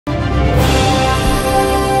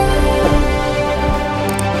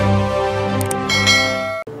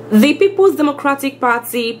The People's Democratic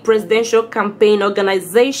Party presidential campaign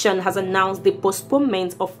organization has announced the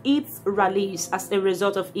postponement of its rallies as a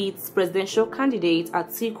result of its presidential candidate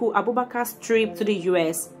Atiku'S trip to the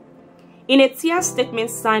US. In a tear statement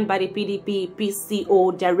signed by the PDP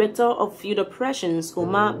PCO Director of Field Operations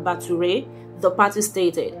Omar Bature, the party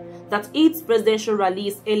stated that its presidential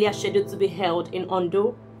rallies earlier scheduled to be held in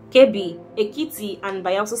Ondo, Kebbi, Ekiti and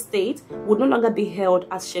Bayelsa State would no longer be held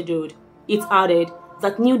as scheduled. It added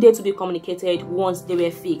that new dates will be communicated once they were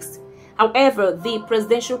fixed. However, the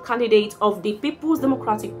presidential candidate of the People's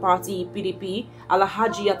Democratic Party (PDP),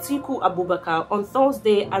 Alhaji Atiku Abubakar, on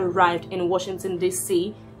Thursday arrived in Washington,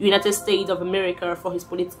 D.C., United States of America for his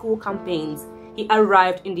political campaigns. He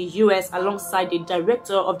arrived in the U.S. alongside the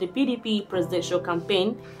director of the PDP presidential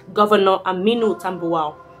campaign, Governor Aminu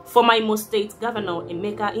Tambuwal, former Imo State Governor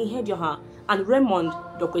Emeka Ihedioha, and Raymond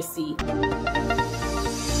Dokwesi.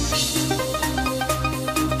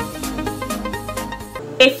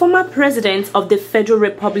 A former president of the Federal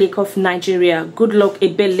Republic of Nigeria, Goodluck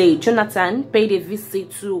Ebele Jonathan, paid a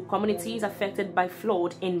visit to communities affected by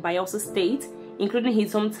flood in Bayelsa State, including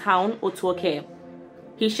his hometown, Otuoke.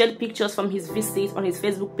 He shared pictures from his visit on his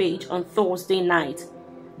Facebook page on Thursday night.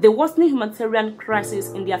 The worsening humanitarian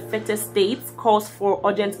crisis in the affected states calls for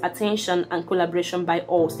urgent attention and collaboration by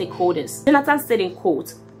all stakeholders. Jonathan said in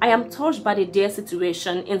quote, "I am touched by the dire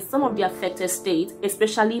situation in some of the affected states,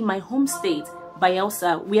 especially my home state,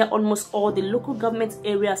 Bayelsa, where almost all the local government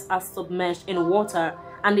areas are submerged in water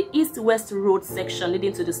and the east-west road section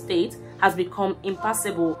leading to the state has become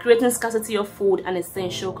impassable, creating scarcity of food and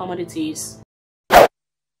essential commodities."